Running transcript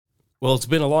Well, it's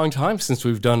been a long time since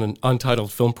we've done an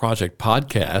Untitled Film Project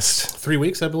podcast. 3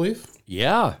 weeks, I believe.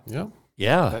 Yeah.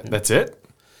 Yeah. That's it?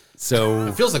 So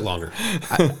It feels like longer.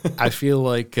 I feel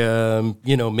like,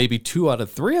 maybe 2 out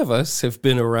of 3 of us have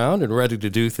been around and ready to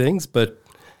do things, but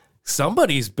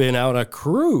somebody's been out on a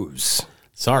cruise.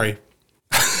 Sorry.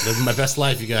 Living my best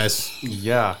life, you guys.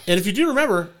 Yeah. And if you do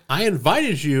remember, I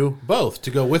invited you both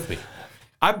to go with me.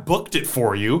 I booked it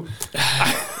for you.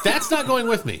 That's not going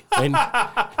with me. And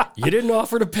you didn't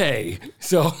offer to pay,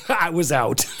 so I was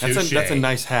out. That's a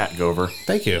nice hat, Gover.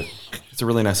 Thank you. It's a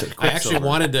really nice hat. I actually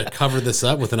wanted to cover this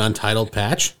up with an Untitled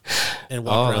patch and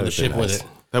walk around the ship with it.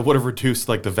 That would have reduced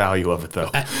like the value of it, though.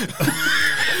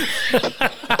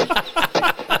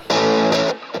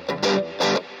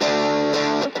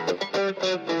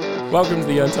 Welcome to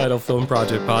the Untitled Film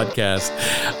Project podcast.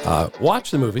 Watch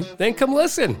the movie, then come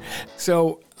listen.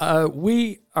 So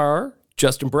we are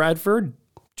Justin Bradford,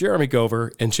 Jeremy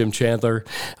Gover, and Jim Chandler.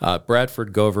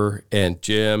 Bradford, Gover, and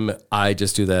Jim. I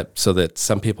just do that so that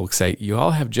some people say, you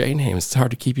all have J names. It's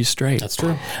hard to keep you straight. That's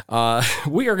true.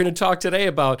 We are going to talk today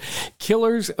about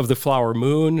Killers of the Flower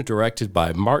Moon, directed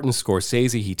by Martin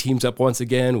Scorsese. He teams up once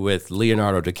again with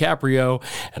Leonardo DiCaprio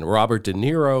and Robert De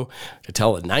Niro to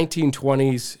tell a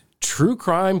 1920s true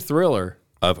crime thriller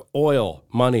of oil,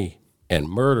 money, and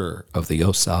murder of the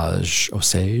Osage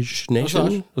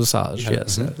Nation. Osage,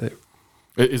 yes.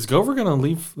 Is Gover going to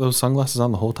leave those sunglasses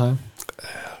on the whole time?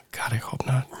 God, I hope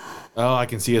not. Oh, I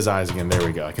can see his eyes again. There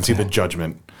we go. I can see the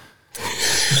judgment.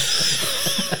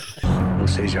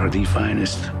 Osage are the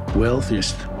finest,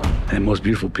 wealthiest, and most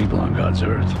beautiful people on God's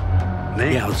earth.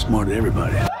 They outsmart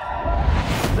everybody.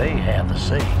 They have the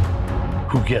say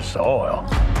who gets the oil.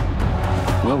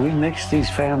 Well, we mix these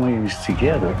families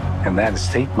together, and that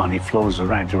estate money flows the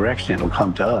right direction. It'll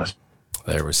come to us.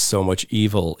 There was so much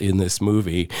evil in this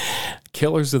movie.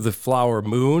 Killers of the Flower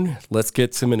Moon. Let's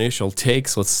get some initial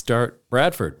takes. Let's start.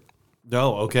 Bradford.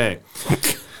 Oh, okay.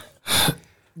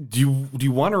 Do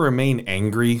you want to remain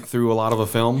angry through a lot of a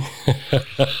film?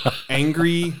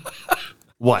 Angry?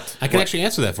 What? I can actually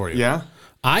answer that for you. Yeah?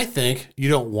 I think you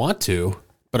don't want to,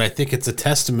 but I think it's a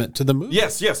testament to the movie.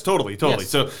 Yes, totally. Yes.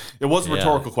 So it was a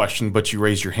rhetorical question, but you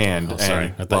raised your hand. Oh, sorry.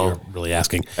 And, I thought you were really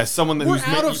asking. As someone that We're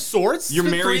who's out of sorts. You're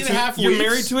It's been married 3.5 You're weeks.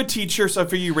 married to a teacher, so I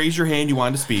figure you raised your hand. You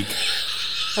wanted to speak.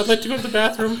 I'd like to go to the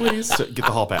bathroom, please. So get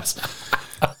the hall pass.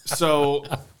 So,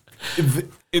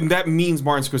 and that means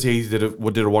Martin Scorsese did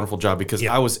a wonderful job because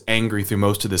I was angry through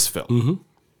most of this film.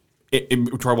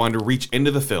 Mm-hmm. I wanted to reach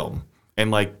into the film and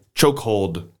like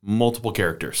chokehold multiple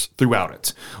characters throughout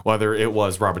it. Whether it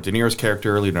was Robert De Niro's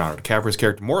character, Leonardo DiCaprio's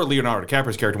character, more Leonardo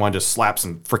DiCaprio's character wanted to just slap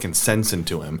some freaking sense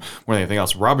into him more than anything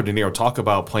else. Robert De Niro, talk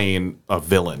about playing a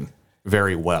villain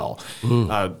very well.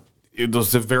 It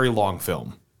was a very long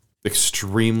film.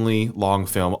 Extremely long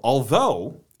film,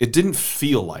 although it didn't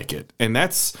feel like it. And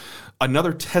that's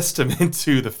another testament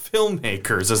to the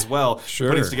filmmakers as well. Sure.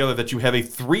 Putting together that you have a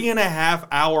 3.5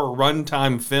 hour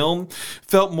runtime film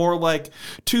felt more like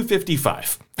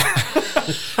 255.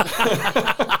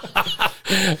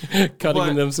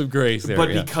 Cutting them some grace there. But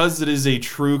because it is a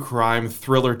true crime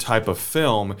thriller type of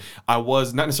film, I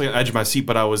was not necessarily on the edge of my seat,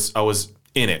 but I was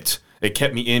in it. It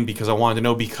kept me in because I wanted to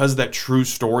know, because of that true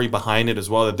story behind it as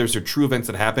well, that there's a true events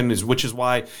that happened, which is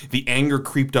why the anger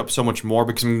creeped up so much more,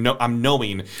 because I'm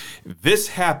knowing this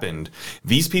happened.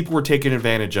 These people were taken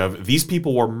advantage of. These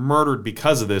people were murdered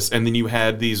because of this. And then you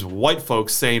had these white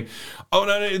folks saying, oh,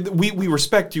 no, we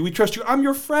respect you. We trust you. I'm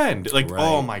your friend. Like, right.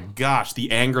 Oh my gosh,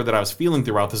 the anger that I was feeling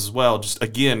throughout this as well. Just,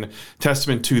 again,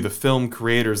 testament to the film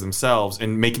creators themselves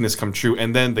and making this come true.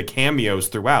 And then the cameos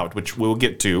throughout, which we'll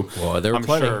get to. Well, there were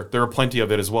plenty. Sure there are plenty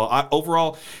of it as well.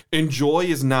 Overall, enjoy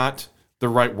is not the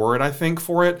right word, I think,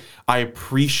 for it. I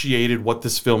appreciated what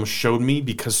this film showed me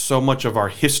because so much of our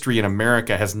history in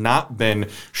America has not been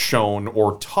shown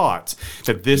or taught,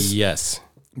 that this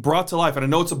brought to life. And I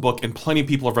know it's a book, and plenty of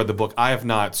people have read the book. I have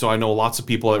not, so I know lots of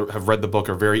people that have read the book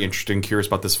are very interested and curious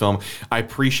about this film. I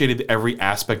appreciated every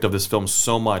aspect of this film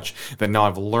so much that now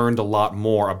I've learned a lot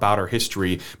more about our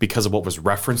history because of what was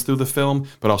referenced through the film,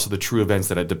 but also the true events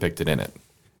that it depicted in it.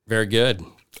 Very good.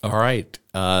 All right.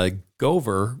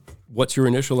 Gover, what's your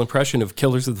initial impression of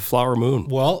Killers of the Flower Moon?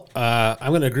 Well,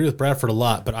 I'm going to agree with Bradford a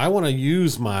lot, but I want to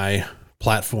use my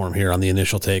platform here on the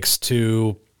initial takes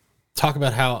to talk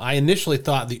about how I initially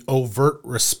thought the overt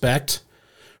respect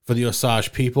for the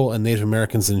Osage people and Native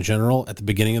Americans in general at the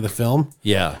beginning of the film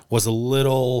was a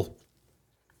little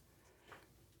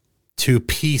too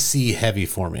PC heavy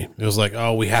for me. It was like,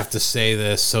 oh, we have to say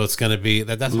this, so it's going to be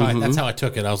that. That's how I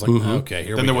took it. I was like, okay,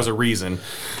 here. Then there was a reason,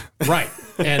 right?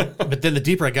 But then the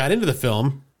deeper I got into the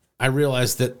film, I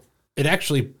realized that it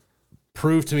actually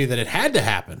proved to me that it had to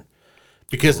happen.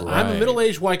 Because I'm a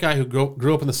middle-aged white guy who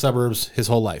grew up in the suburbs his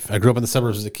whole life. I grew up in the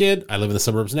suburbs as a kid. I live in the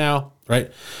suburbs now,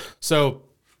 right? So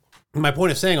my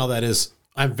point of saying all that is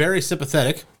I'm very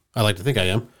sympathetic, I like to think I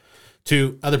am,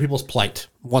 to other people's plight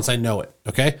once I know it,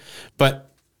 okay? But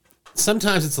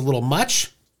sometimes it's a little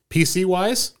much,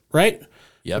 PC-wise, right?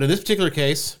 Yep. But in this particular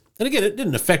case, and again, it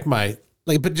didn't affect my,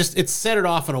 but just it set it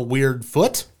off on a weird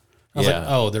foot. I was like,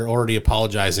 oh, they're already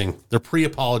apologizing. They're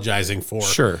pre-apologizing for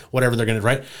whatever they're going to,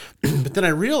 right? But then I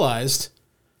realized,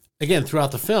 again,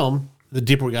 throughout the film, the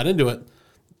deeper we got into it,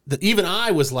 that even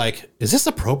I was like, is this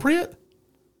appropriate?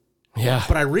 Yeah.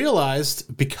 But I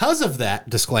realized because of that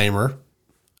disclaimer,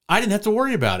 I didn't have to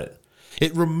worry about it.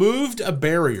 It removed a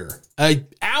barrier an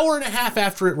hour and a half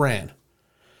after it ran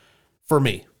for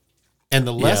me. And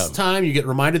the less time you get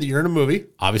reminded that you're in a movie,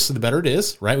 obviously the better it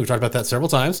is, right? We've talked about that several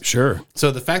times. Sure.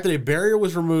 So the fact that a barrier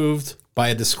was removed by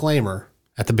a disclaimer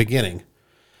at the beginning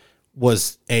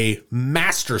was a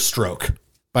master stroke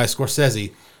by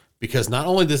Scorsese, because not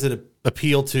only does it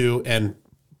appeal to and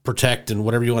protect and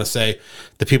whatever you want to say,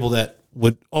 the people that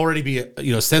would already be,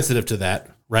 sensitive to that,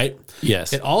 right?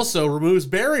 Yes. It also removes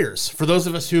barriers for those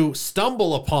of us who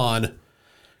stumble upon,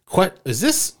 is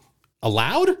this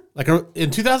allowed? Like in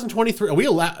 2023,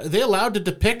 are they allowed to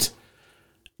depict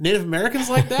Native Americans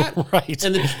like that? Right.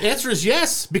 And the answer is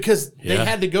yes, because they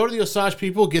had to go to the Osage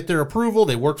people, get their approval.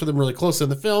 They worked with them really close in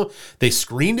the film. They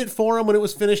screened it for them when it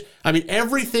was finished. I mean,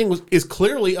 everything is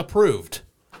clearly approved.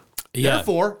 Yeah.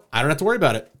 Therefore, I don't have to worry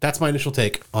about it. That's my initial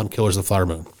take on Killers of the Flower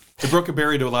Moon. It broke a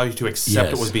barrier to allow you to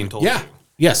accept what was being told. Yeah.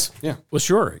 Yes. Yeah. Well,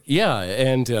 sure. Yeah.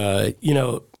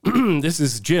 And, this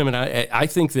is Jim. And I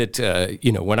think that,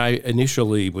 when I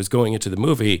initially was going into the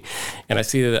movie and I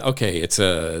see that, okay, it's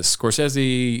a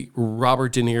Scorsese,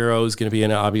 Robert De Niro is going to be in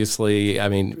it, obviously. I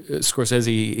mean,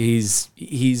 Scorsese,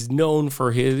 he's known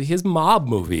for his mob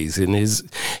movies and his,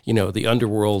 the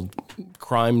underworld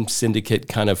crime syndicate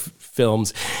kind of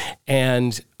films.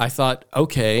 And I thought,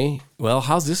 okay, well,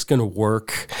 how's this going to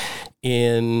work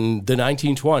in the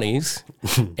 1920s?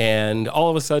 And all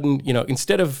of a sudden,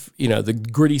 instead of, the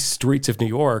gritty streets of New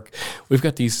York, we've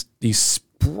got these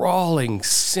sprawling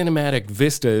cinematic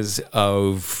vistas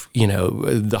of,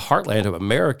 the heartland of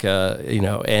America,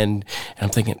 and I'm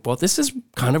thinking, well, this is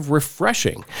kind of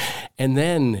refreshing. And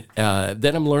then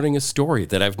I'm learning a story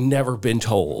that I've never been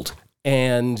told.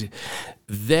 And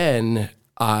then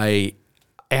I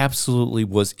absolutely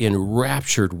was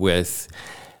enraptured with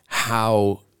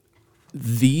how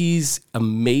these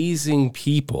amazing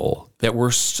people that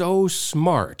were so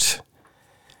smart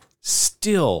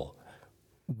still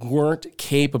weren't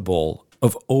capable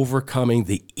of overcoming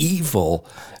the evil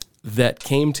that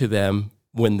came to them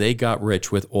when they got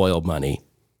rich with oil money.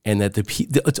 And that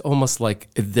it's almost like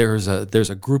there's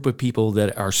a group of people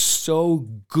that are so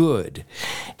good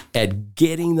at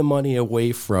getting the money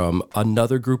away from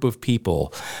another group of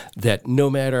people that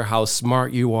no matter how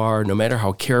smart you are, no matter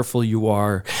how careful you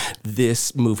are,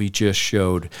 this movie just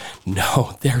showed,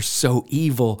 no, they're so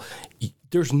evil.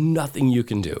 There's nothing you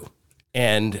can do.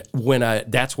 And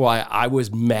that's why I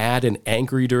was mad and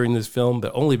angry during this film,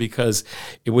 but only because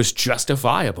it was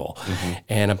justifiable. Mm-hmm.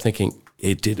 And I'm thinking,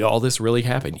 did all this really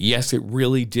happen? Yes, it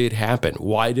really did happen.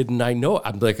 Why didn't I know?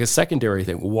 I'm like a secondary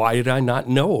thing. Why did I not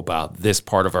know about this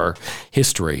part of our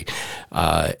history?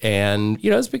 And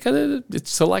it's because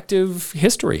it's selective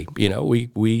history.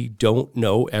 We don't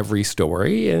know every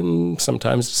story, and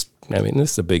sometimes,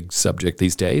 this is a big subject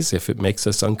these days. If it makes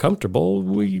us uncomfortable,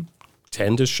 we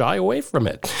tend to shy away from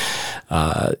it.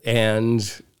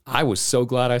 And I was so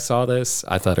glad I saw this.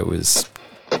 I thought it was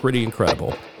pretty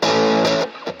incredible.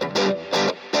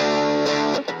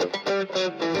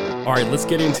 All right, let's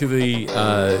get into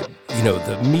the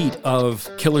meat of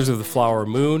Killers of the Flower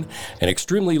Moon, an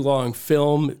extremely long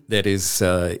film that is,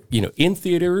 in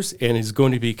theaters and is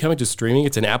going to be coming to streaming.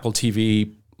 It's an Apple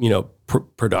TV,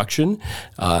 production,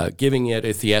 giving it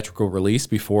a theatrical release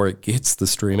before it gets the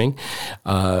streaming.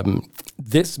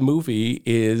 This movie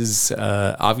is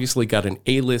obviously got an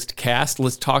A-list cast.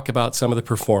 Let's talk about some of the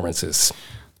performances.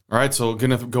 All right, so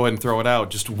going to go ahead and throw it out.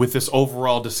 Just with this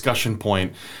overall discussion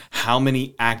point, how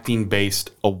many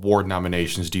acting-based award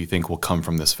nominations do you think will come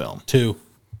from this film? 2.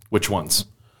 Which ones?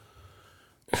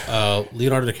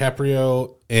 Leonardo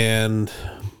DiCaprio and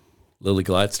Lily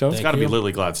Gladstone. It's got to be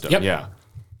Lily Gladstone. Yep.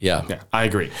 Yeah, I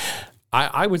agree.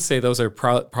 I would say those are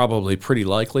probably pretty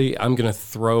likely. I'm going to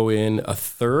throw in a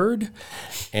third,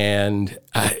 and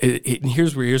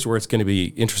here's where it's going to be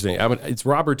interesting. It's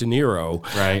Robert De Niro,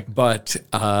 right? But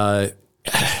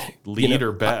Lead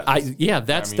or bet?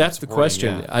 That's the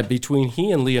question. Yeah. Between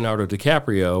he and Leonardo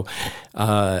DiCaprio,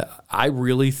 I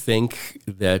really think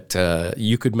that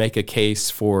you could make a case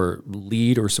for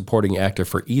lead or supporting actor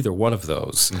for either one of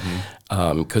those.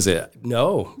 Because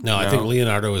I think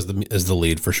Leonardo is the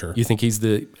lead for sure. you think he's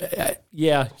the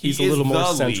he's a little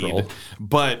more central. Lead,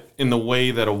 but in the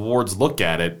way that awards look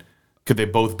at it, could they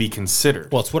both be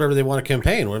considered? Well, it's whatever they want to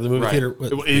campaign, whatever the movie Right. theater,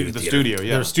 The studio,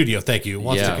 yeah. their studio. Thank you.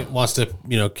 Wants to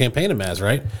campaign him as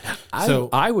right.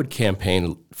 I would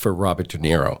campaign for Robert De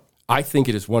Niro. I think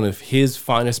it is one of his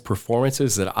finest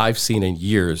performances that I've seen in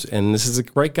years, and this is a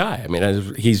great guy. I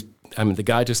mean, the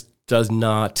guy just does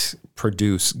not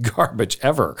produce garbage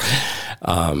ever.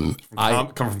 Come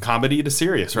from comedy to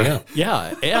serious, right?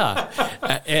 Yeah.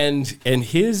 And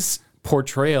his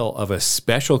portrayal of a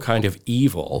special kind of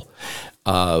evil,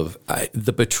 of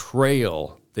the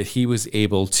betrayal that he was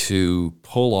able to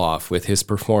pull off with his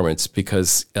performance,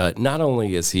 because not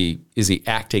only is he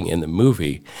acting in the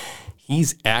movie,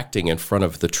 he's acting in front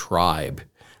of the tribe,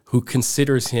 who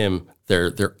considers him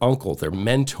their uncle, their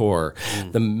mentor,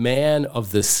 the man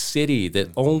of the city that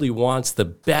only wants the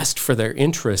best for their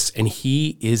interests, and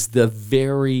he is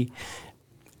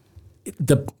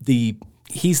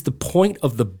he's the point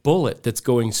of the bullet that's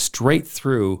going straight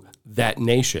through that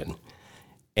nation,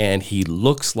 and he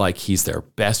looks like he's their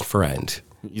best friend.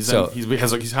 He's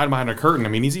hiding behind a curtain. I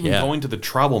mean, he's even going to the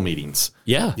tribal meetings.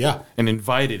 Yeah. And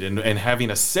invited and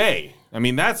having a say. I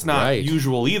mean, that's not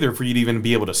usual either for you to even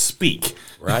be able to speak.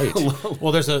 Right.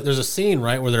 Well, there's a scene,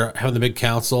 right, where they're having the big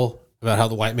council about how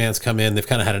the white man's come in. They've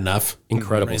kind of had enough.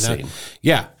 Incredible scene.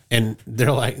 Yeah. And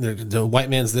they're like, the white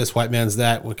man's this, white man's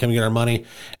that. We're coming to get our money.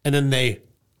 And then they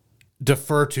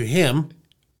defer to him,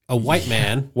 a white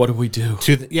man. What do we do?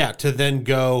 To then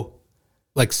go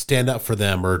like stand up for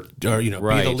them or be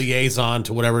the liaison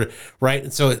to whatever. Right.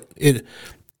 And so it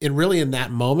really in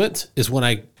that moment is when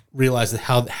I realized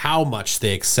how much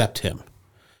they accept him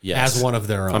as one of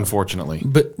their own. Unfortunately.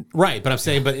 But I'm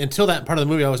saying, but until that part of the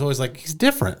movie, I was always like, he's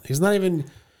different. He's not even.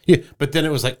 Yeah, but then it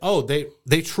was like, oh,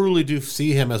 they truly do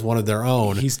see him as one of their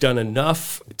own. He's done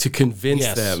enough to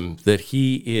convince them that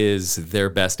he is their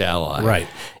best ally. Right.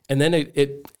 And then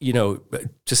it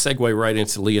just segue right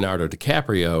into Leonardo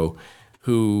DiCaprio,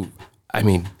 who, I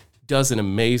mean, does an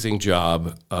amazing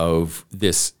job of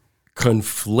this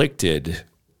conflicted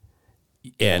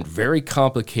and very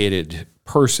complicated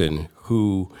person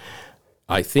who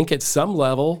I think at some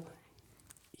level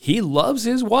he loves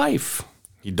his wife.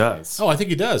 He does. Oh, I think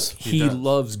he does. He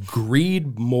loves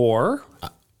greed more.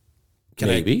 Can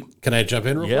I jump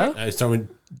in real quick? I started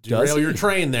to derail your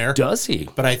train there. Does he?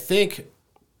 But I think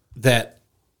that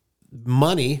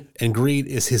money and greed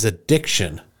is his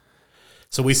addiction.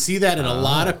 So we see that in a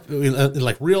lot of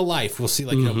like real life. We'll see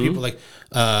people like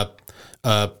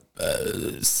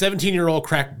 17-year-old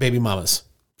crack baby mamas,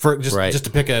 for just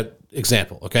to pick a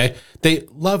example. Okay, they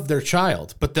love their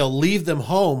child, but they'll leave them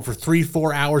home for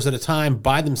 3-4 hours at a time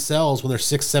by themselves when they're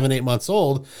 6, 7, 8 months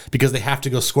old because they have to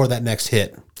go score that next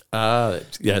hit. I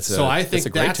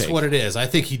think that's what it is. I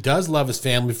think he does love his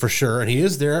family for sure, and he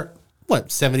is there.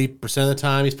 70% of the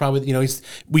time he's probably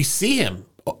we see him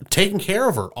taking care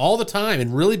of her all the time,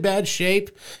 in really bad shape,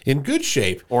 in good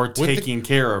shape, or taking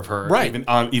care of her, right?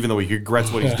 Even though he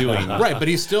regrets what he's doing, right? But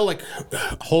he's still like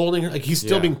holding her, like he's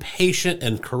still being patient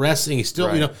and caressing. He's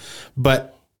still,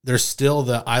 but there's still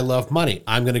the I love money.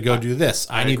 I'm going to go do this.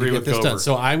 I need to get this done.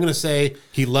 So I'm going to say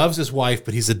he loves his wife,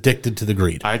 but he's addicted to the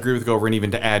greed. I agree with Gover, and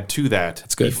even to add to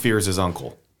that, he fears his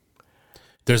uncle.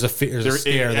 There's a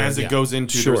scare as it goes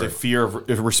into. There's a fear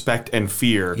of respect and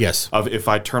fear. Yes. Of if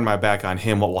I turn my back on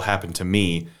him, what will happen to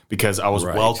me? Because I was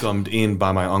welcomed in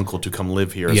by my uncle to come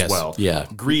live here as well. Yeah.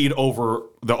 Greed over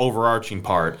the overarching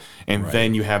part, and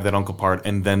then you have that uncle part,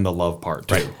 and then the love part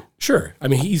too. Right. Sure. I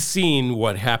mean, he's seen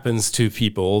what happens to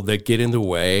people that get in the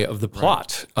way of the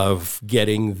plot of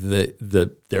getting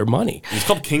their money. He's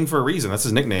called King for a reason. That's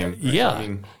his nickname. Right? Yeah. I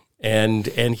mean,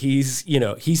 and he's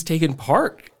he's taken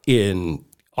part in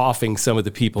offing some of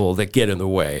the people that get in the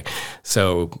way.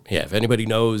 So if anybody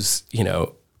knows,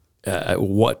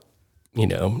 what,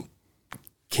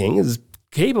 King is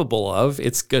capable of,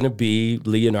 it's going to be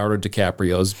Leonardo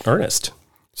DiCaprio's Ernest.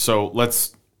 So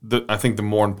I think the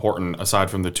more important, aside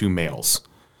from the two males,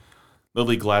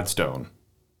 Lily Gladstone,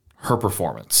 her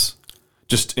performance,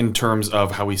 just in terms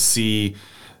of how we see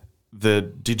the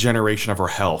degeneration of her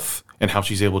health and how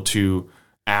she's able to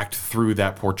act through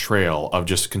that portrayal of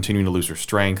just continuing to lose her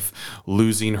strength,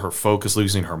 losing her focus,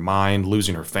 losing her mind,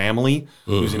 losing her family,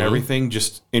 losing everything.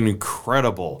 Just an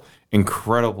incredible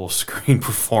screen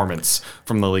performance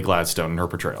from Lily Gladstone in her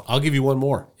portrayal. I'll give you one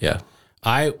more. Yeah.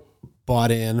 I bought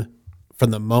in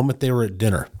from the moment they were at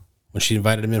dinner, when she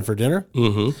invited him in for dinner,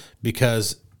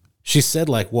 because she said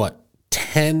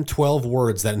 10, 12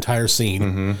 words that entire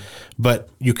scene, but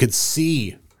you could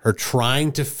see her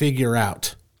trying to figure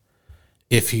out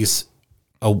if he's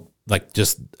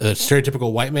just a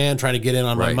stereotypical white man trying to get in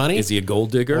on my money. Is he a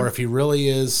gold digger? Or if he really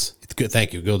is, good,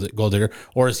 thank you, gold digger.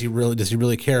 Or does he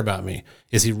really care about me?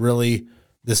 Is he really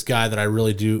this guy that I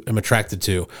really am attracted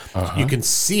to? You can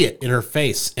see it in her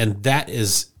face, and that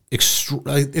is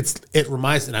it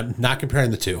reminds, and I'm not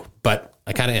comparing the two, but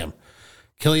I kind of am.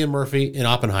 Cillian Murphy in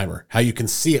Oppenheimer, how you can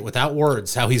see it without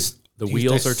words, how the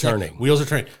wheels are turning. Wheels are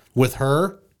turning. With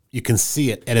her, you can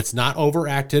see it, and it's not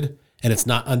overacted, and it's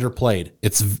not underplayed.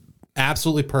 It's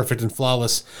absolutely perfect and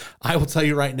flawless. I will tell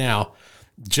you right now,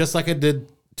 just like I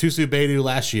did Tusu Beidou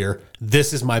last year,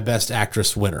 this is my best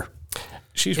actress winner.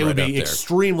 It would be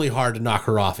extremely hard to knock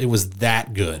her off. It was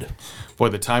that good. Boy,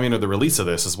 the timing of the release of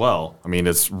this as well. I mean,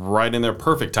 it's right in their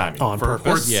perfect timing. On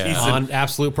purpose. On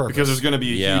absolute purpose. Because there's going to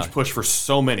be a huge push for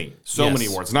so many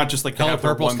awards. Not just Color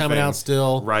Purple's coming out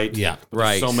still. Right. Yeah.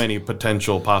 There's so many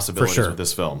potential possibilities with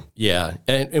this film. Yeah.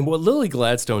 And what Lily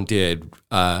Gladstone did,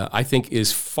 I think,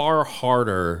 is far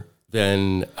harder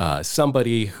than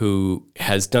somebody who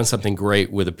has done something great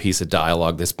with a piece of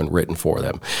dialogue that's been written for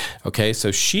them. Okay,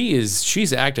 so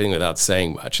she's acting without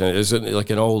saying much, and there's like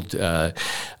an old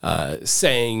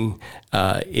saying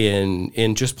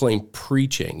in just plain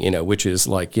preaching, which is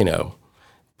like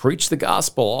preach the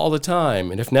gospel all the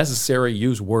time, and if necessary,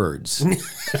 use words.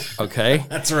 Okay,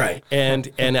 that's right.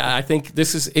 And I think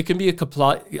it can be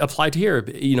applied to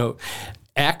here.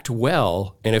 Act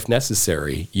well, and if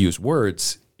necessary, use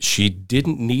words. She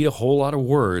didn't need a whole lot of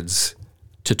words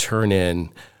to turn in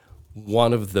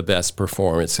one of the best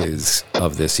performances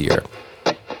of this year.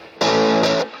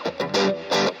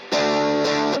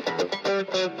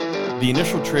 The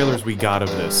initial trailers we got of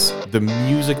this, the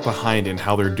music behind it and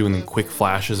how they're doing quick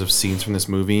flashes of scenes from this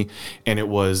movie, and it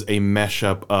was a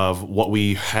mesh-up of what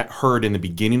we heard in the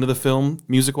beginning of the film,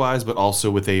 music-wise, but also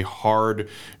with a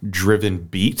hard-driven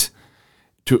beat,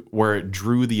 to where it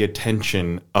drew the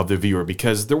attention of the viewer,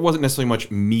 because there wasn't necessarily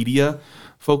much media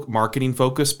marketing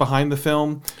focus behind the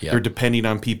film. They're depending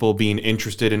on people being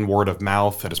interested in word of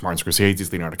mouth. That is Martin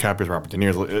Scorsese, Leonardo DiCaprio, Robert De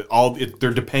Niro.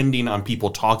 They're depending on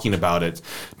people talking about it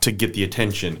to get the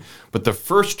attention. But the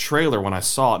first trailer, when I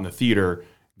saw it in the theater,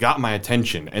 got my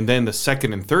attention. And then the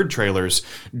second and third trailers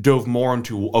dove more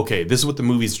into, okay, this is what the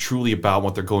movie's truly about,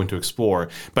 what they're going to explore.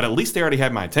 But at least they already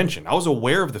had my attention. I was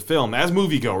aware of the film. As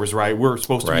moviegoers, right, we're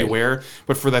supposed to be aware.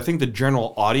 But for, I think, the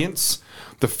general audience,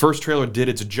 the first trailer did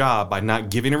its job by not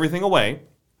giving everything away.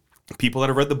 People that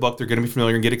have read the book, they're going to be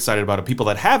familiar and get excited about it. People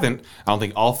that haven't, I don't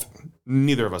think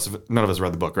none of us have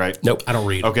read the book, right? Nope. I don't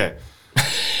read. Okay.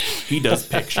 He does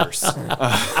pictures.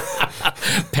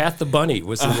 Pat the Bunny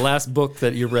was the last book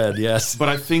that you read, yes. But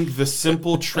I think the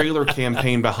simple trailer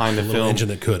campaign behind the film engine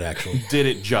that could actually did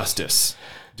it justice.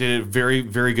 Did it very,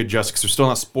 very good justice, because they're still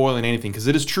not spoiling anything, because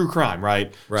it is true crime,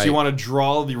 right? So you want to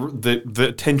draw the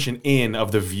attention in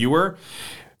of the viewer.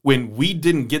 When we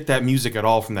didn't get that music at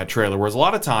all from that trailer, whereas a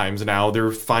lot of times now they're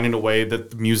finding a way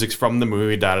that the music's from the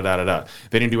movie, da-da-da-da-da.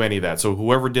 They didn't do any of that. So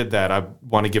whoever did that, I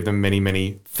want to give them many,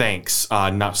 many thanks.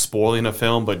 Not spoiling a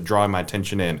film, but drawing my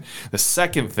attention in. The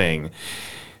second thing,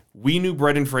 we knew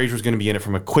Brendan Fraser was going to be in it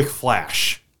from a quick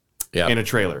flash in a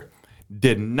trailer.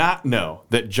 Did not know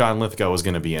that John Lithgow was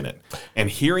going to be in it.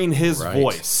 And hearing his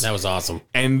voice. That was awesome.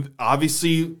 And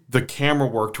obviously the camera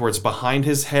work towards behind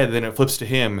his head, then it flips to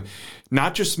him.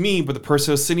 Not just me, but the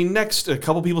person was sitting a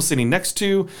couple people sitting next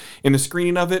to in the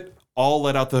screening of it, all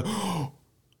let out the...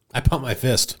 I pumped my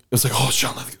fist. It was like, oh,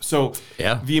 John Lithgow. So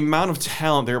the amount of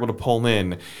talent they're able to pull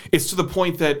in, it's to the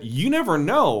point that you never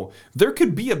know. There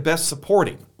could be a best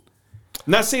supporting.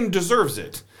 I'm not saying deserves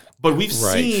it. But we've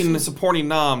seen supporting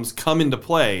noms come into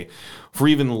play for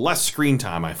even less screen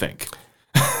time, I think.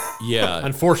 Yeah.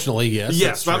 Unfortunately, yes.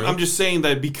 Yes, but I'm just saying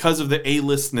that because of the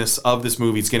A-listness of this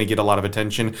movie, it's going to get a lot of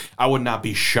attention. I would not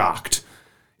be shocked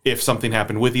if something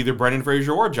happened with either Brendan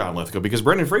Fraser or John Lithgow, because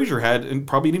Brendan Fraser had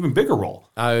probably an even bigger role.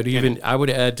 I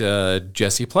would add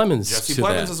Jesse Plemons to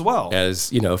that as well. As,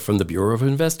 from the Bureau of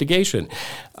Investigation.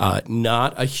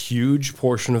 Not a huge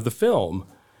portion of the film.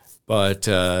 But,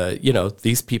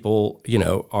 these people,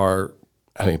 are,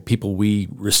 people we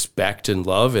respect and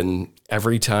love. And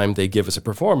every time they give us a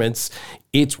performance,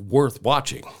 it's worth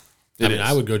watching.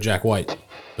 I would go Jack White,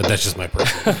 but that's just my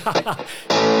personal.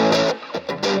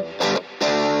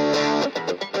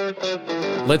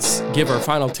 Let's give our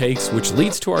final takes, which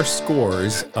leads to our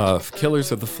scores of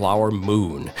Killers of the Flower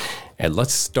Moon. And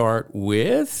let's start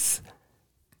with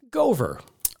Gover.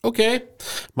 okay.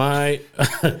 My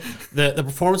the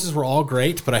performances were all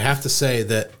great, but I have to say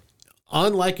that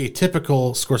unlike a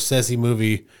typical Scorsese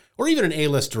movie or even an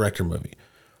A-list director movie,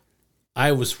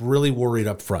 I was really worried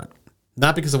up front.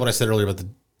 Not because of what I said earlier about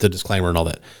the disclaimer and all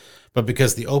that, but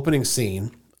because the opening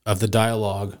scene of the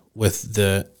dialogue with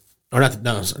not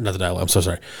the dialogue, I'm so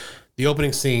sorry. The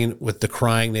opening scene with the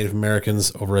crying Native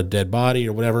Americans over a dead body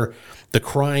or whatever, the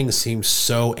crying seemed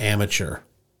so amateur.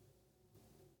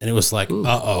 And it was like,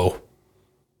 uh-oh.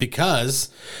 Because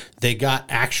they got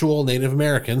actual Native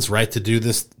Americans, right, to do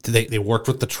this. They worked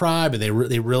with the tribe, and they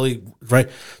really, right?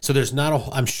 So there's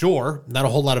I'm sure, not a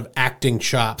whole lot of acting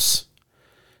chops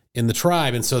in the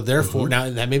tribe. And so therefore, now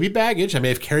that may be baggage. I may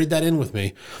have carried that in with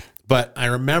me. But I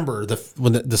remember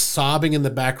when the sobbing in the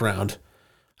background,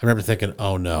 I remember thinking,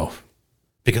 oh no,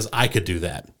 because I could do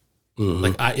that.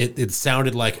 Like it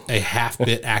sounded like a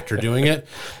half-bit actor doing it,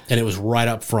 and it was right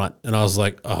up front. And I was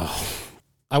like, oh.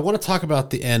 I want to talk about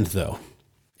the end, though,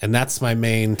 and that's my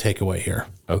main takeaway here.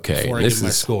 Okay. Before I give my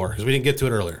score, because we didn't get to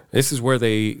it earlier. This is where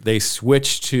they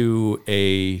switch to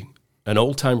an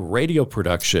old-time radio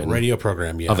production. Radio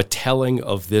program, yeah. Of a telling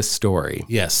of this story.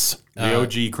 Yes. The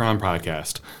OG crime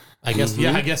podcast. I guess,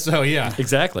 yeah, I guess so, yeah.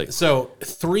 Exactly. So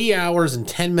 3 hours and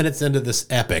 10 minutes into this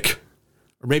epic,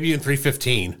 or maybe even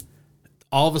 3:15,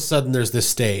 all of a sudden there's this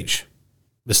stage,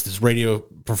 this radio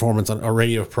performance on a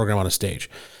radio program on a stage.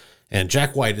 And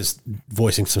Jack White is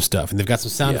voicing some stuff, and they've got some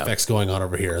sound effects going on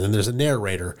over here. And then there's a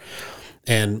narrator,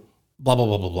 and blah, blah,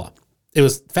 blah, blah, blah. It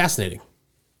was fascinating.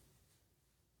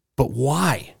 But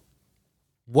why?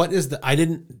 What is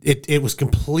it was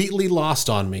completely lost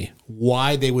on me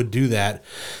why they would do that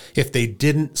if they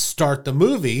didn't start the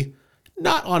movie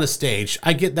not on a stage.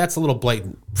 I get that's a little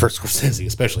blatant for Scorsese,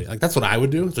 especially. Like that's what I would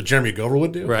do. That's what Jeremy Gover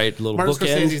would do. Right. Little Martin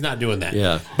bookend. Scorsese's not doing that.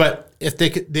 Yeah. But if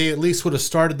they at least would have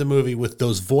started the movie with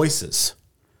those voices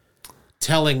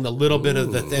telling the little bit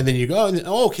of and then you go,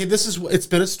 okay, it's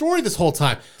been a story this whole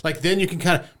time. Like then you can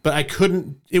kind of, but I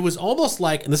couldn't. It was almost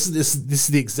like, and this is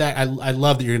the exact. I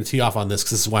love that you're going to tee off on this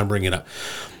because this is why I'm bringing it up.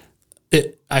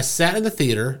 I sat in the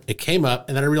theater. It came up,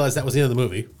 and then I realized that was the end of the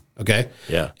movie. Okay.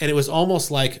 Yeah. And it was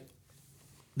almost like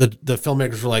the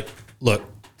filmmakers were like, look,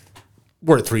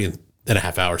 we're at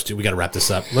 3.5 hours too. We got to wrap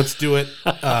this up. Let's do it.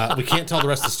 We can't tell the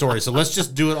rest of the story, so let's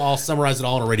just do it all, summarize it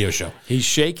all in a radio show. He's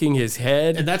shaking his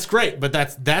head. And that's great, but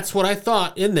that's what I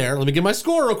thought in there. Let me get my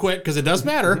score real quick because it does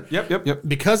matter. Yep.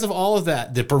 Because of all of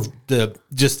that, the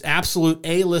just absolute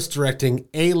A-list directing,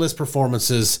 A-list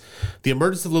performances, the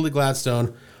emergence of Lily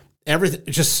Gladstone, everything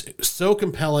just so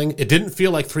compelling. It didn't feel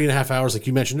like 3.5 hours like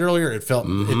you mentioned earlier. It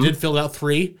did feel about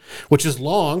 3, which is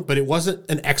long, but it wasn't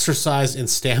an exercise in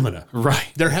stamina.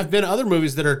 Right. There have been other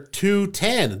movies that are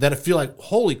 2:10 that feel like,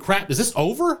 holy crap, is this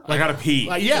over? I gotta pee.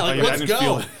 Let's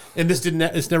go. And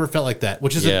this never felt like that,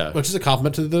 which is a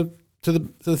compliment to the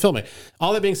filmmaker.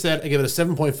 All that being said, I give it a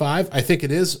 7.5. I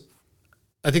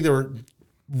think there were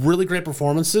really great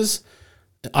performances.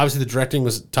 Obviously, the directing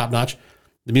was top notch.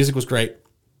 The music was great.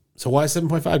 So why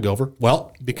 7.5, Gover?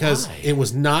 Well, because it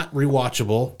was not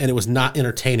rewatchable and it was not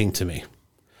entertaining to me.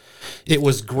 It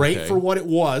was great for what it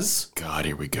was. God,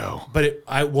 here we go. But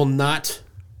I don't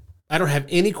have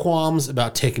any qualms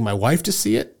about taking my wife to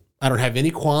see it. I don't have any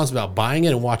qualms about buying it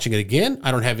and watching it again. I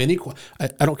don't have any,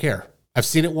 I don't care. I've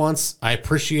seen it once. I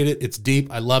appreciate it. It's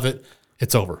deep. I love it.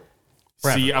 It's over.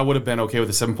 Forever. See, I would have been okay with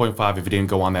a 7.5 if it didn't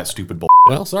go on that stupid bull.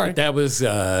 Well, sorry. That was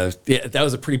that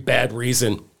was a pretty bad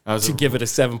reason to give it a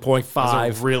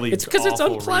 7.5. Really, it's because it's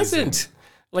awful unpleasant. reason.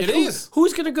 Like It is.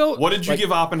 Who's gonna go? What did you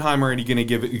give Oppenheimer, and you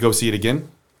gonna go see it again?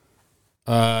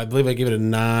 I believe I give it a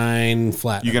 9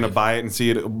 flat. You gonna buy it and see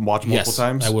it, watch multiple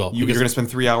times? I will. You're gonna spend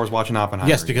 3 hours watching Oppenheimer.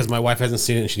 Yes, because my wife hasn't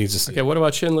seen it and she needs to see it. Okay, what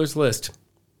about Schindler's List?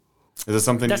 Is this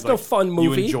something That's no fun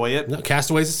movie. You enjoy it? No,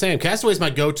 Castaway's the same. Castaway's my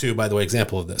go-to, by the way,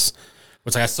 example of this.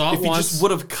 It's like I saw it If you once. just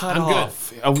would have cut I'm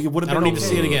off, good. I don't need to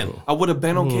see it again. I would have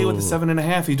been okay with the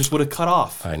 7.5. He just would have cut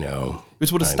off. I know. He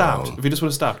just would have stopped. If he just would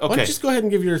have stopped. Why don't Okay. you just go ahead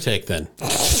and give your take then?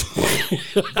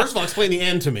 First of all, explain the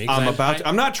end to me.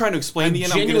 I'm not trying to explain the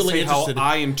end. I'm going to genuinely say how interested.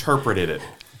 I interpreted it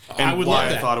and I would why love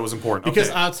that. I thought it was important. Because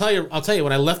Okay. I'll tell you,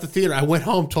 when I left the theater, I went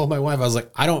home, told my wife, I was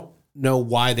like, I don't know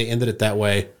why they ended it that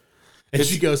way. And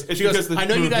she goes, I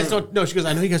know you guys don't. No, she goes,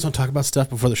 I know you guys don't talk about stuff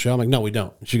before the show. I'm like, no, we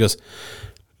don't. And she goes,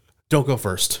 don't go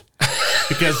first.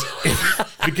 Because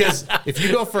if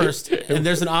you go first and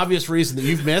there's an obvious reason that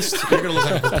you've missed, you're going to look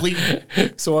like a complete.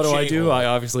 So what do I do? I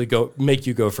obviously make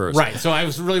you go first. Right. So I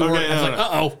was really worried. I was like,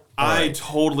 uh-oh. I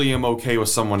totally am okay with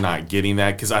someone not getting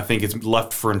that because I think it's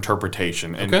left for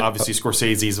interpretation. And obviously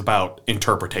Scorsese is about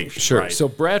interpretation. Sure. Right? So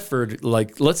Bradford,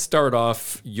 let's start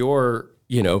off your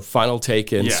final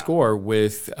take and score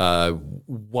with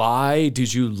why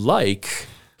did you like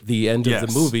the end of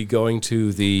the movie going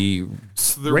to the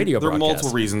radio broadcast? There are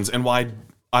multiple reasons, and why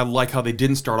I like how they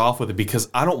didn't start off with it, because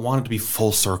I don't want it to be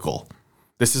full circle.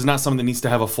 This is not something that needs to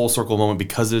have a full circle moment,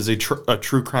 because it is a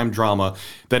true crime drama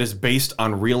that is based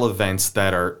on real events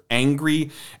that are angry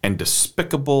and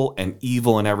despicable and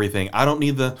evil and everything. I don't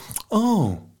need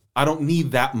I don't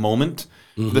need that moment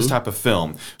for this type of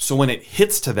film. So when it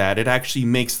hits to that, it actually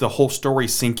makes the whole story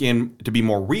sink in to be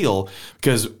more real,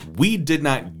 because we did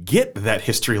not get that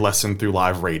history lesson through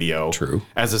live radio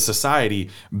as a society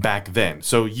back then.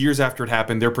 So years after it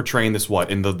happened, they're portraying this,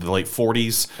 in the late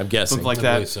 40s? I'm guessing. Something like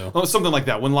that. So. Oh, something like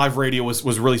that. When live radio was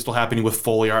really still happening with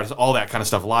Foley art, all that kind of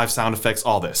stuff, live sound effects,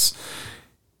 all this.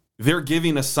 They're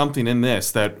giving us something in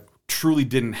this that truly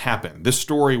didn't happen. This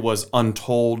story was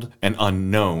untold and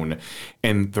unknown,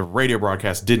 and the radio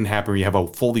broadcast didn't happen where you have a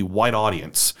fully white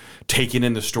audience taking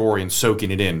in the story and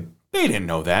soaking it in. They didn't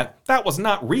know that. That was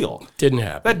not real. Didn't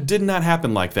happen. That did not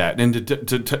happen like that. And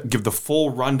to give the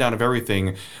full rundown of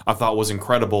everything, I thought was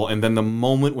incredible. And then the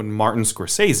moment when Martin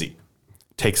Scorsese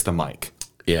takes the mic.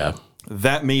 Yeah.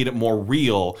 That made it more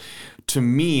real to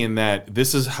me, in that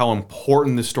this is how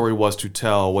important the story was to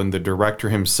tell when the director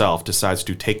himself decides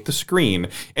to take the screen,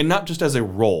 and not just as a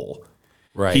role.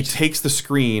 Right. He takes the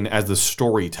screen as the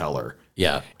storyteller.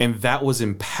 Yeah. And that was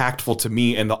impactful to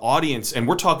me and the audience. And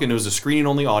we're talking, it was a screening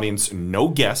only audience, no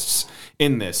guests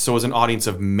in this. So it was an audience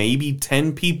of maybe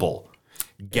 10 people.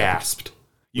 Gasped.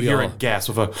 You hear a gasp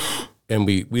of a... And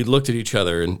we looked at each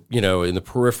other and, in the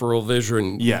peripheral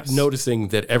vision, noticing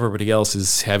that everybody else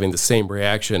is having the same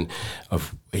reaction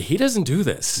of, he doesn't do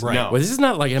this. Right. No. Well, this is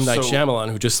not like M. Night Shyamalan,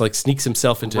 who just sneaks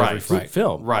himself into every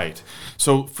film. Right.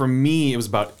 So for me, it was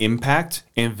about impact,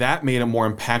 and that made it more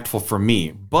impactful for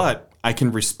me. But I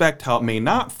can respect how it may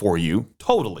not for you,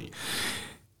 totally.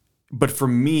 But for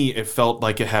me, it felt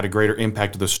like it had a greater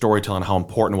impact of the storytelling, how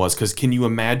important it was. Because can you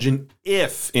imagine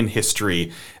if in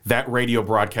history that radio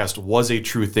broadcast was a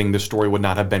true thing, the story would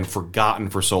not have been forgotten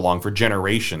for so long, for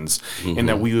generations, and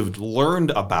that we would have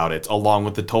learned about it along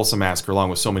with the Tulsa Massacre,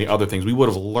 along with so many other things. We would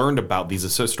have learned about these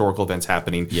historical events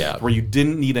happening, where you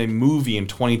didn't need a movie in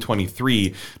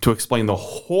 2023 to explain the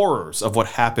horrors of what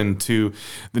happened to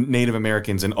the Native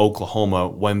Americans in Oklahoma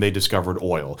when they discovered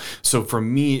oil. So for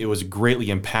me, it was greatly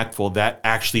impactful. That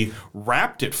actually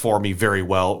wrapped it for me very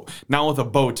well, not with a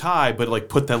bow tie, but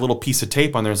put that little piece of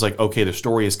tape on there. It's okay, the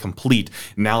story is complete.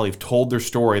 Now they've told their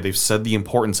story. They've said the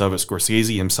importance of it.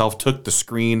 Scorsese himself took the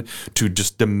screen to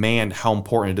just demand how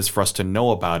important it is for us to know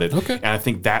about it. Okay. And I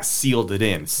think that sealed it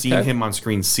in. Seeing him on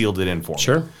screen sealed it in for me.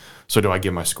 Sure. So do I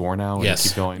give my score now and Yes.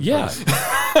 keep going? Yeah.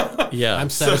 Yeah. I'm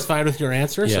satisfied with your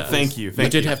answer. Yeah. So Thank you. You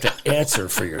did have to answer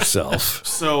for yourself.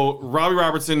 So Robbie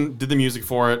Robertson did the music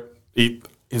for it. He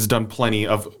has done plenty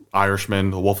of Irishman,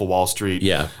 The Wolf of Wall Street.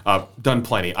 Yeah. Done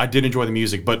plenty. I did enjoy the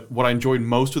music, but what I enjoyed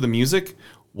most of the music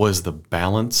was the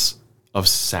balance of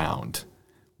sound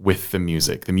with the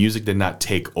music. The music did not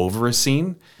take over a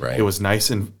scene. Right. It was nice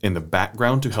in the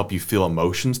background to help you feel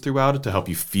emotions throughout it, to help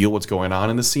you feel what's going on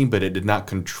in the scene, but it did not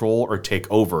control or take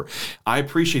over. I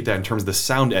appreciate that in terms of the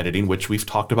sound editing, which we've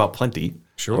talked about plenty.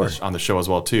 Sure. On the show as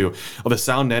well, too. Of the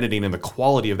sound editing and the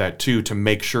quality of that, too, to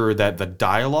make sure that the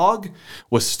dialogue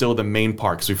was still the main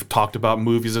part. Because we've talked about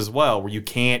movies as well where you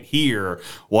can't hear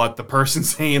what the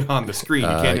person's saying on the screen. You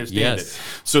can't understand it.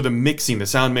 So the mixing, the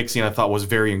sound mixing, I thought was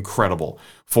very incredible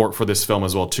for this film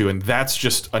as well, too. And that's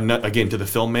just, again, to the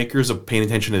filmmakers of paying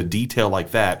attention to detail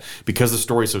like that. Because the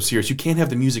story is so serious, you can't have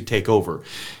the music take over.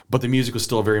 But the music was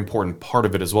still a very important part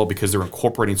of it as well, because they're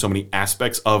incorporating so many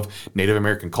aspects of Native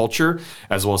American culture,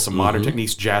 as well as some modern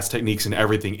techniques, jazz techniques, and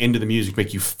everything into the music,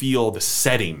 make you feel the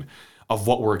setting of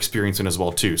what we're experiencing as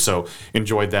well, too. So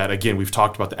enjoyed that. Again, we've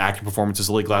talked about the acting performances.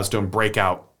 Lily Gladstone,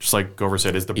 breakout, just like Gover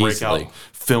said, is the breakout Easily.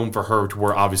 film for her, to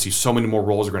where obviously so many more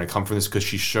roles are going to come from this, because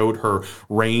she showed her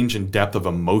range and depth of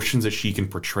emotions that she can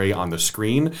portray on the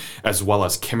screen, as well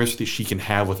as chemistry she can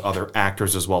have with other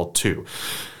actors as well, too.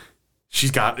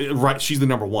 She's got right. She's the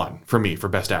number one for me for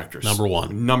best actress. Number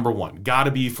one. Got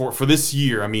to be for this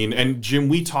year. I mean, and Jim,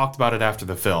 we talked about it after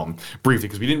the film briefly,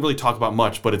 because we didn't really talk about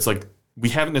much, but it's we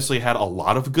haven't necessarily had a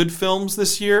lot of good films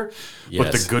this year,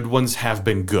 but the good ones have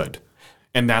been good.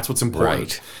 And that's what's important.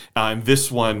 Right. And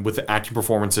this one, with the acting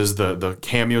performances, the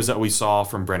cameos that we saw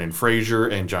from Brendan Fraser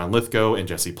and John Lithgow and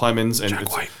Jesse Plemons and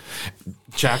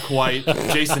Jack White,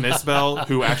 Jason Isbell,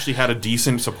 who actually had a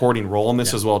decent supporting role in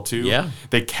this as well, too. Yeah.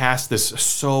 They cast this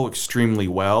so extremely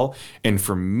well. And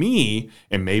for me,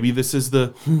 and maybe this is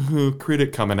the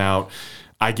critic coming out,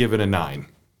 I give it a 9.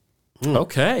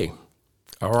 Okay.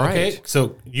 All right. Okay,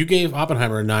 so you gave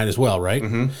Oppenheimer a 9 as well, right?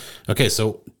 Mm-hmm. Okay,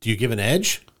 so do you give an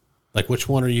edge? Like, which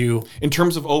one are you? In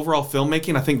terms of overall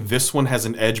filmmaking, I think this one has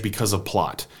an edge because of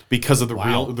plot, because of the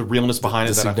realness behind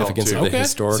it that I felt too. Significance of the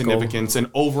historical. Significance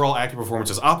and overall accurate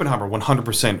performances. Oppenheimer,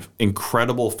 100%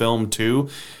 incredible film too.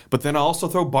 But then I also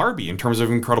throw Barbie in terms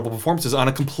of incredible performances on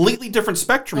a completely different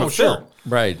spectrum of film.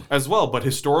 Right. As well. But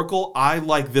historical, I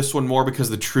like this one more because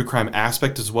of the true crime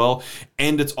aspect as well.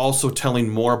 And it's also telling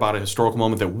more about a historical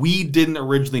moment that we didn't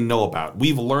originally know about.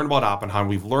 We've learned about Oppenheimer.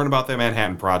 We've learned about the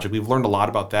Manhattan Project. We've learned a lot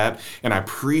about that. And I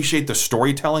appreciate the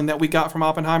storytelling that we got from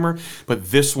Oppenheimer.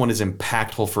 But this one is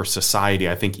impactful for society,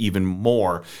 I think, even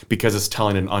more because it's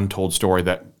telling an untold story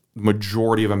that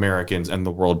majority of Americans and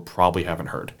the world probably haven't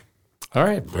heard. All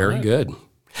right. Very good.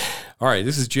 All right.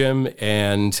 This is Jim.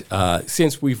 And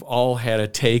since we've all had a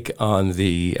take on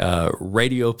the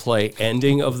radio play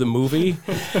ending of the movie,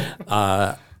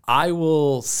 I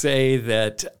will say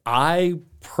that I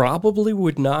probably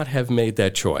would not have made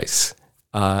that choice.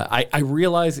 I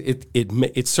realize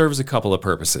it serves a couple of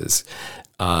purposes.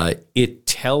 It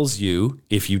tells you,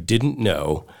 if you didn't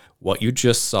know, what you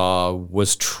just saw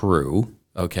was true.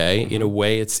 Okay, in a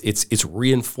way, it's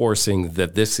reinforcing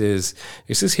that this is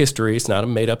history. It's not a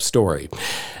made up story,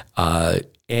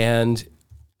 and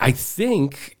I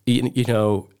think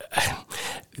the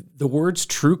words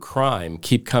 "true crime"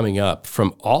 keep coming up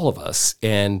from all of us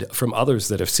and from others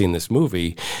that have seen this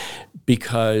movie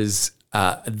because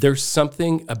there's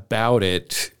something about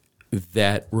it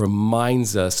that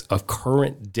reminds us of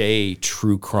current day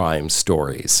true crime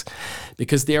stories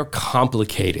because they are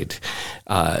complicated.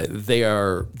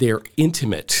 They're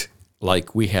intimate.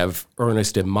 Like we have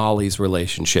Ernest and Molly's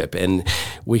relationship and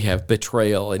we have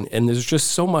betrayal. And there's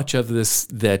just so much of this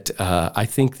that I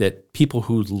think that people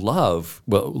who love,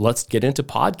 well, let's get into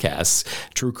podcasts.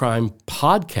 True crime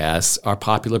podcasts are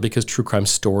popular because true crime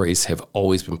stories have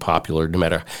always been popular no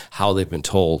matter how they've been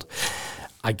told.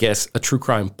 I guess a true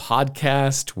crime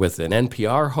podcast with an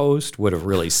NPR host would have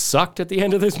really sucked at the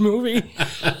end of this movie.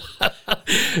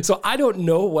 So I don't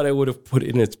know what I would have put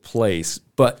in its place,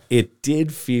 but it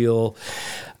did feel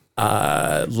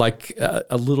like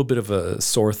a little bit of a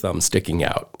sore thumb sticking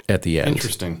out at the end.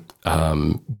 Interesting.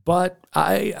 But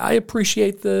I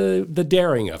appreciate the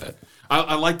daring of it.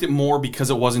 I liked it more because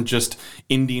it wasn't just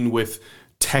ending with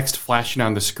text flashing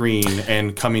on the screen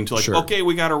and coming to okay,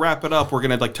 we got to wrap it up. We're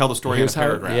going to tell the story in a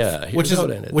paragraph. Which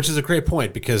is a great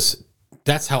point because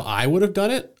that's how I would have done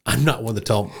it. I'm not one to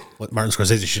tell what Martin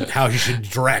Scorsese how he should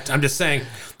direct. I'm just saying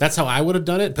that's how I would have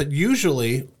done it. But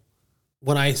usually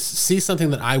when I see something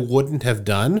that I wouldn't have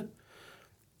done,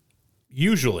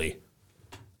 usually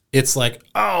it's like,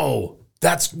 oh,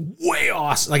 that's way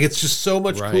awesome. Like it's just so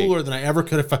much cooler than I ever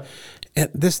could have. And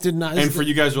this did not. And for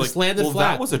you guys, you're like, well,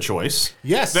 flat. that was a choice.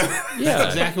 Yes. That's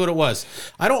exactly what it was.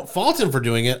 I don't fault him for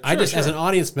doing it. I just, as an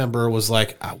audience member, was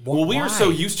like, well, we are so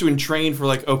used to and trained for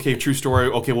like, okay, true story.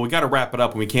 Okay, well, we got to wrap it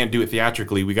up and we can't do it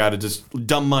theatrically. We got to just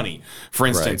dumb money. For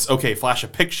instance, okay, flash a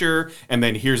picture and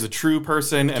then here's the true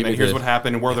person and then here's what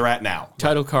happened and where they're at now.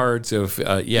 Title cards of,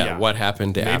 what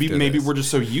happened after Maybe this. we're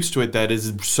just so used to it that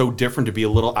is so different to be a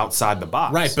little outside the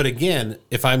box. Right. But again,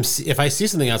 if I see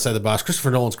something outside the box,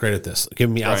 Christopher Nolan's great at this.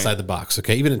 Giving me outside the box,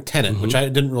 okay? Even in Tenet, which I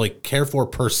didn't really care for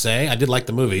per se. I did like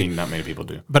the movie. I mean, not many people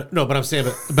do. But I'm saying,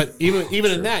 but even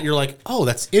in that, you're like, oh,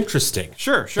 that's interesting.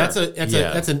 Sure. That's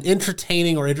an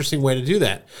entertaining or interesting way to do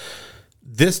that.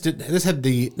 This had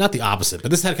not the opposite, but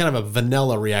this had kind of a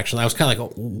vanilla reaction. I was kind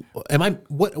of like,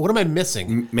 what am I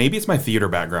missing? Maybe it's my theater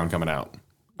background coming out.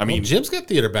 I mean, Jim's got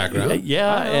theater background.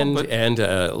 And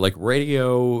like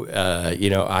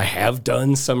radio, I have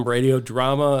done some radio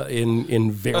drama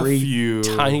in very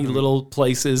tiny little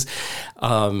places.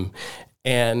 And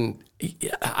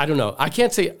I don't know. I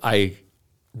can't say I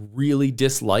really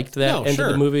disliked that end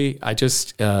of the movie. I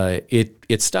just,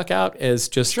 it stuck out as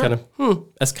just kind of,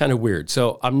 that's kind of weird.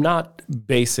 So I'm not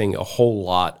basing a whole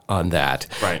lot on that.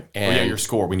 Right. And your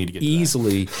score, we need to get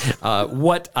easily.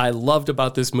 What I loved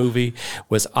about this movie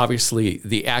was obviously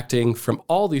the acting from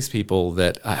all these people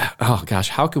that,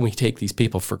 how can we take these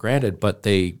people for granted? But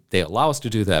they allow us to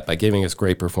do that by giving us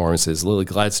great performances. Lily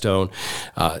Gladstone,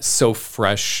 so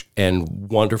fresh and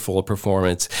wonderful a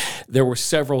performance. There were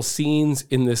several scenes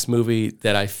in this movie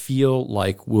that I feel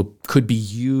like could be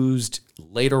used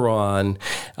later on.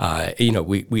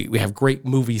 We have great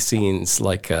movie scenes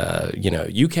like,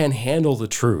 You Can't Handle the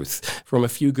Truth from A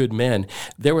Few Good Men.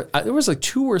 There was like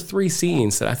 2 or 3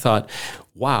 scenes that I thought,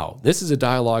 wow, this is a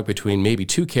dialogue between maybe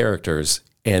 2 characters,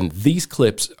 and these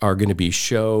clips are going to be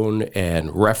shown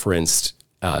and referenced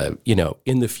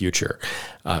in the future,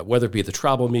 whether it be at the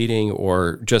tribal meeting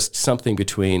or just something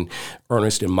between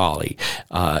Ernest and Molly.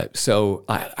 So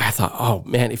I thought, oh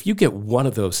man, if you get one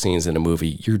of those scenes in a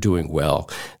movie, you're doing well.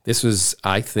 This was,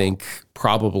 I think,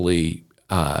 probably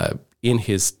in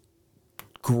his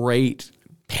great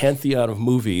pantheon of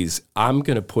movies, I'm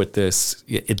going to put this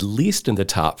at least in the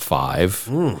top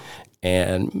 5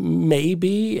 and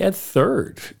maybe at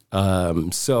third.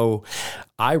 So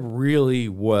I really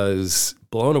was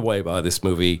blown away by this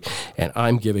movie, and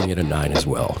I'm giving it a 9 as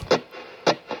well.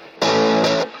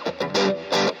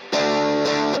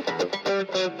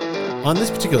 On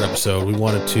this particular episode, we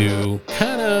wanted to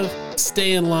kind of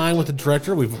stay in line with the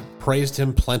director. We've praised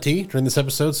him plenty during this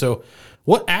episode. So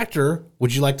what actor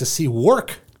would you like to see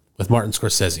work with Martin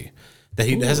Scorsese that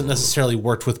he hasn't necessarily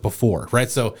worked with before, right?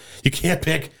 So you can't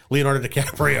pick Leonardo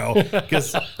DiCaprio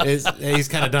because he's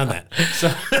kind of done that.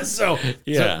 So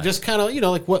just kind of,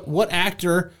 like what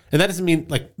actor, and that doesn't mean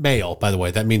like male, by the way.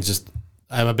 That means just,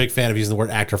 I'm a big fan of using the word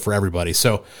actor for everybody.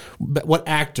 So what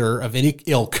actor of any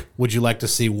ilk would you like to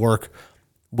see work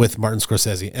with Martin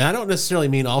Scorsese? And I don't necessarily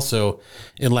mean also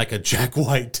in like a Jack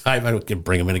White type, I can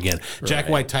bring him in again, Jack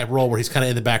White type role where he's kind of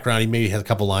in the background. He maybe has a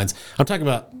couple lines. I'm talking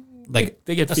about like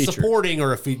they get a featured. Supporting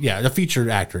or a featured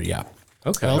actor. Yeah.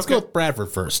 Okay. Let's go with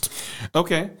Bradford first.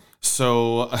 Okay.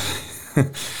 So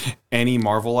any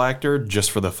Marvel actor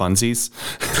just for the funsies.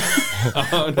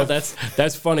 Well,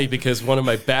 that's funny because one of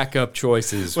my backup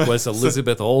choices was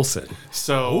Elizabeth Olsen.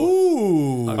 So,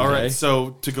 Ooh. all right.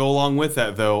 So to go along with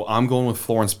that, though, I'm going with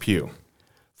Florence Pugh.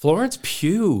 Florence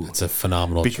Pugh. It's a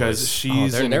phenomenal Because choice.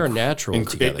 she's they're natural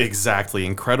together. Exactly.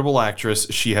 Incredible actress.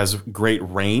 She has great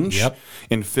range. Yep.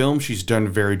 In film, she's done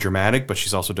very dramatic, but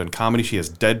she's also done comedy. She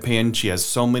has deadpan. She has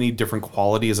so many different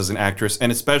qualities as an actress,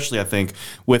 and especially, I think,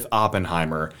 with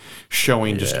Oppenheimer,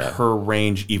 showing just her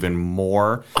range even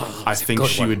more. I think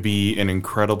she would be an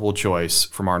incredible choice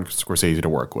for Martin Scorsese to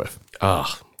work with.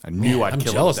 Oh, I knew I'd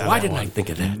kill jealous it. of why that didn't one. I think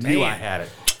of that? Knew I had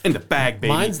it. In the bag,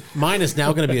 baby. Mine is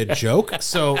now going to be a joke.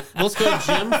 So let's go to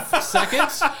Jim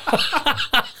second.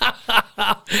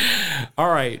 All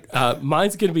right.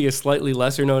 Mine's going to be a slightly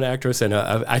lesser known actress, and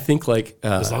I think like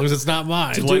As long as it's not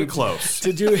mine. Glenn Close.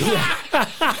 to do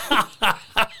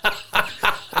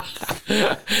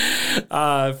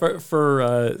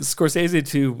for Scorsese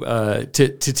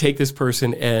to take this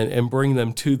person and bring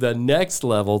them to the next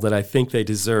level that I think they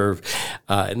deserve,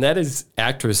 and that is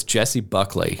actress Jessie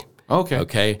Buckley.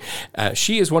 Okay.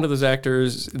 She is one of those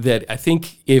actors that I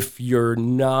think if you're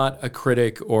not a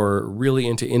critic or really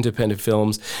into independent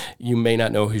films, you may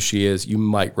not know who she is. You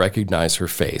might recognize her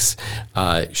face.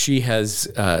 She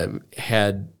has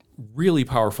had really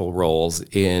powerful roles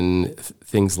in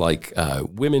things like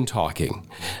Women Talking,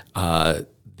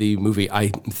 the movie I'm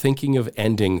Thinking of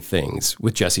Ending Things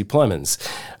with Jesse Plemons.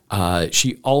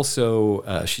 She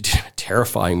also she did a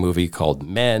terrifying movie called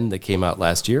Men that came out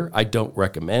last year. I don't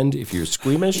recommend if you're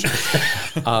squeamish.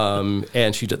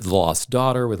 And she did The Lost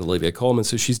Daughter with Olivia Colman.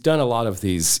 So she's done a lot of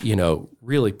these,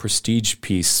 really prestige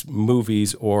piece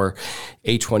movies or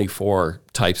A24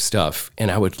 type stuff.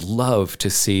 And I would love to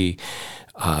see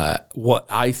what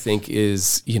I think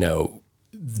is,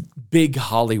 big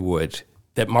Hollywood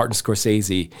that Martin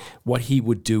Scorsese, what he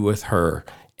would do with her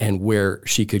and where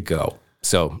she could go.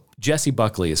 So Jessie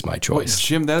Buckley is my choice.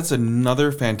 Jim, that's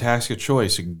another fantastic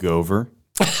choice. Gover.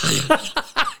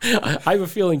 I have a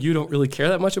feeling you don't really care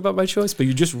that much about my choice, but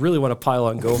you just really want to pile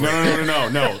on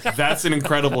Gover. No. That's an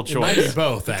incredible choice. Might be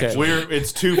both, actually.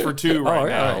 It's 2 for 2 right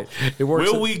now. All right. It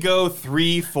works. Will we go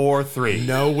 3 for 3?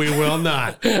 No, we will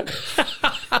not.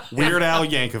 Weird Al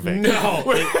Yankovic.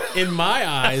 No. In my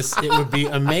eyes, it would be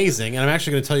amazing, and I'm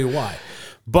actually going to tell you why.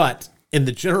 But in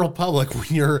the general public, when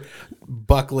you're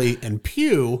Buckley and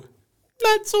Pugh,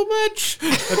 not so much.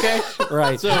 Okay?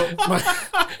 Right. So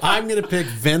I'm going to pick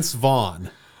Vince Vaughn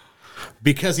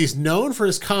because he's known for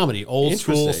his comedy, old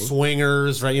school Interesting.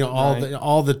 Swingers, right?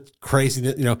 All the crazy,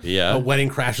 Wedding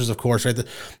Crashers, of course, right?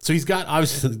 So he's got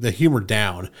obviously the humor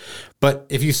down. But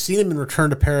if you've seen him in Return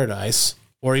to Paradise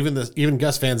or even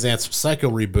Gus Van Sant's Psycho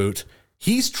reboot,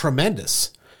 he's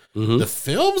tremendous. Mm-hmm. The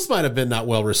films might have been not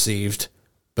well received,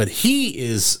 but he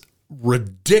is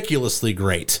ridiculously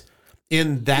great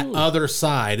in that other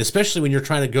side, especially when you're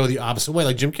trying to go the opposite way,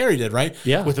 like Jim Carrey did, right?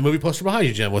 Yeah. With the movie poster behind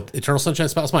you, Jim, with Eternal Sunshine of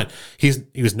the Spotless Mind.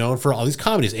 He was known for all these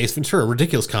comedies. Ace Ventura,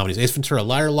 ridiculous comedies. Ace Ventura,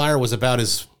 Liar Liar was about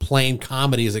as plain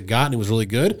comedy as it got, and it was really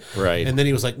good. Right. And then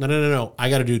he was like, no. I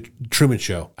got to do Truman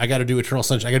Show. I got to do Eternal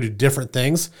Sunshine. I got to do different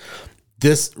things.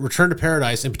 This Return to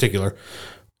Paradise in particular,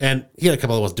 and he had a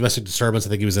couple of ones, Domestic Disturbance, I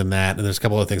think he was in that, and there's a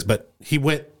couple other things, but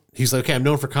he's like, okay, I'm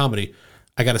known for comedy.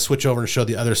 I got to switch over and show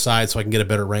the other side so I can get a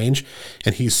better range.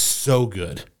 And he's so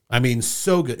good. I mean,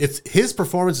 so good. His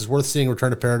performance is worth seeing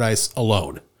Return to Paradise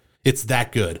alone. It's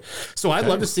that good. So I'd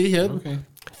love to see him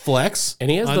flex.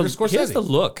 And he has under the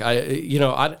look.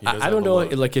 I don't know.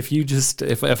 Like if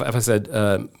I said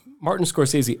Martin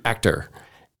Scorsese actor,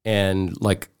 and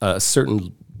like a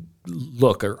certain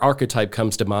look or archetype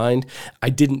comes to mind, I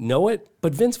didn't know it,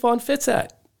 but Vince Vaughn fits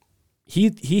that.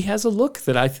 He has a look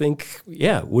that I think,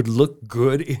 would look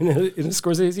good in a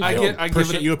Scorsese film. I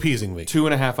appreciate you appeasing me.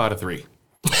 2.5 out of 3.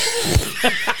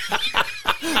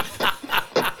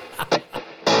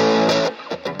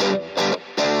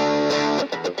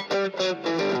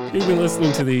 You've been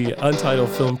listening to the Untitled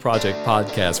Film Project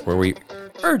podcast, where we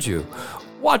urge you,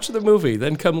 watch the movie,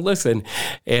 then come listen.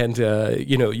 And,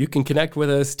 you can connect with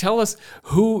us. Tell us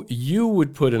who you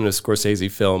would put in a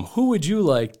Scorsese film. Who would you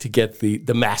like to get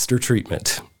the master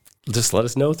treatment? Just let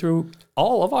us know through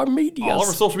all of our media. All of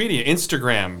our social media,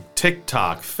 Instagram,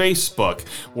 TikTok, Facebook,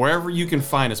 wherever you can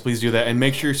find us, please do that. And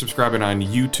make sure you're subscribing on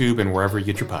YouTube and wherever you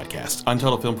get your podcasts.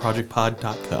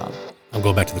 UntitledFilmProjectPod.com. I'm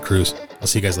going back to the cruise. I'll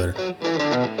see you guys later.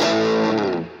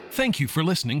 Thank you for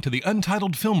listening to the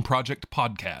Untitled Film Project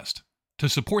podcast. To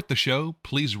support the show,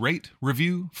 please rate,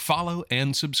 review, follow,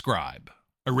 and subscribe.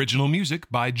 Original music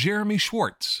by Jeremy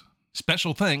Schwartz.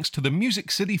 Special thanks to the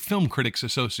Music City Film Critics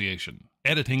Association.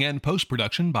 Editing and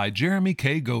post-production by Jeremy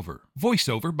K. Gover.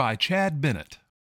 Voiceover by Chad Bennett.